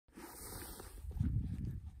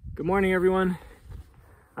Good morning, everyone.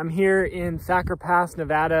 I'm here in Thacker Pass,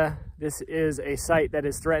 Nevada. This is a site that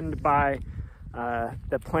is threatened by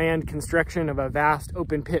the planned construction of a vast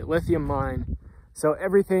open pit lithium mine. So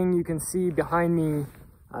everything you can see behind me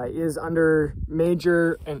is under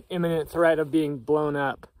major and imminent threat of being blown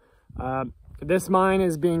up. This mine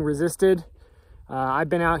is being resisted. I've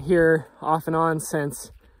been out here off and on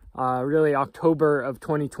since really October of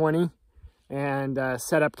 2020. And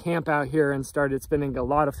set up camp out here and started spending a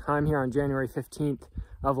lot of time here on January 15th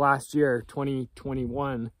of last year,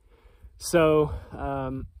 2021. So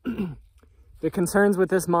the concerns with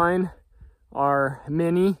this mine are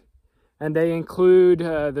many, and they include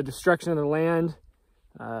the destruction of the land,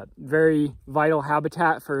 very vital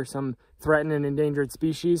habitat for some threatened and endangered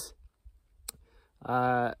species,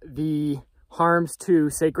 the harms to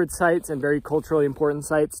sacred sites and very culturally important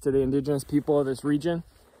sites to the indigenous people of this region,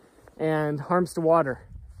 and harms to water.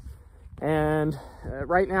 And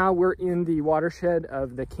right now we're in the watershed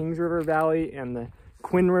of the Kings River Valley and the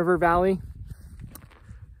Quinn River Valley.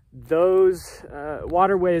 Those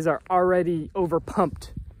waterways are already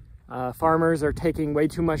overpumped. Farmers are taking way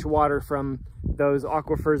too much water from those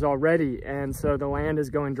aquifers already, and so the land is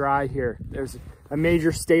going dry here. There's a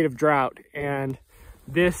major state of drought, and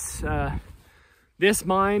this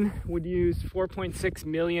mine would use 4.6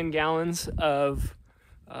 million gallons of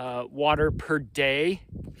water per day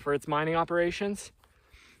for its mining operations,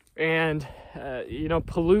 and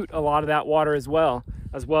pollute a lot of that water as well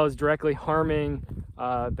as directly harming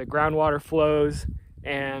the groundwater flows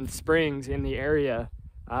and springs in the area,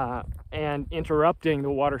 and interrupting the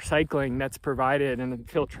water cycling that's provided and the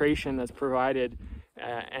filtration that's provided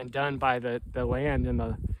and done by the land and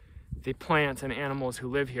the plants and animals who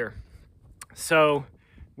live here. So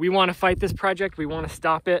we want to fight this project, we want to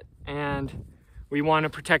stop it, and we want to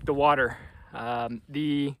protect the water.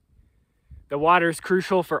 The water is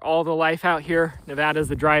crucial for all the life out here. Nevada is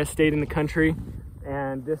the driest state in the country,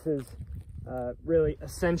 and this is really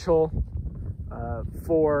essential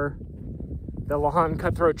for the Lahontan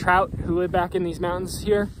cutthroat trout who live back in these mountains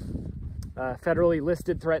here, federally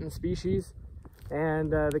listed threatened species,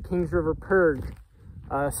 and the Kings River purge,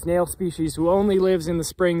 snail species who only lives in the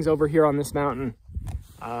springs over here on this mountain.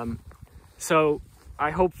 So I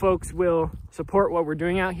hope folks will support what we're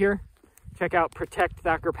doing out here. Check out Protect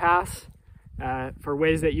Thacker Pass for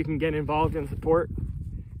ways that you can get involved and support.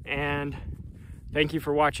 And thank you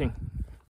for watching.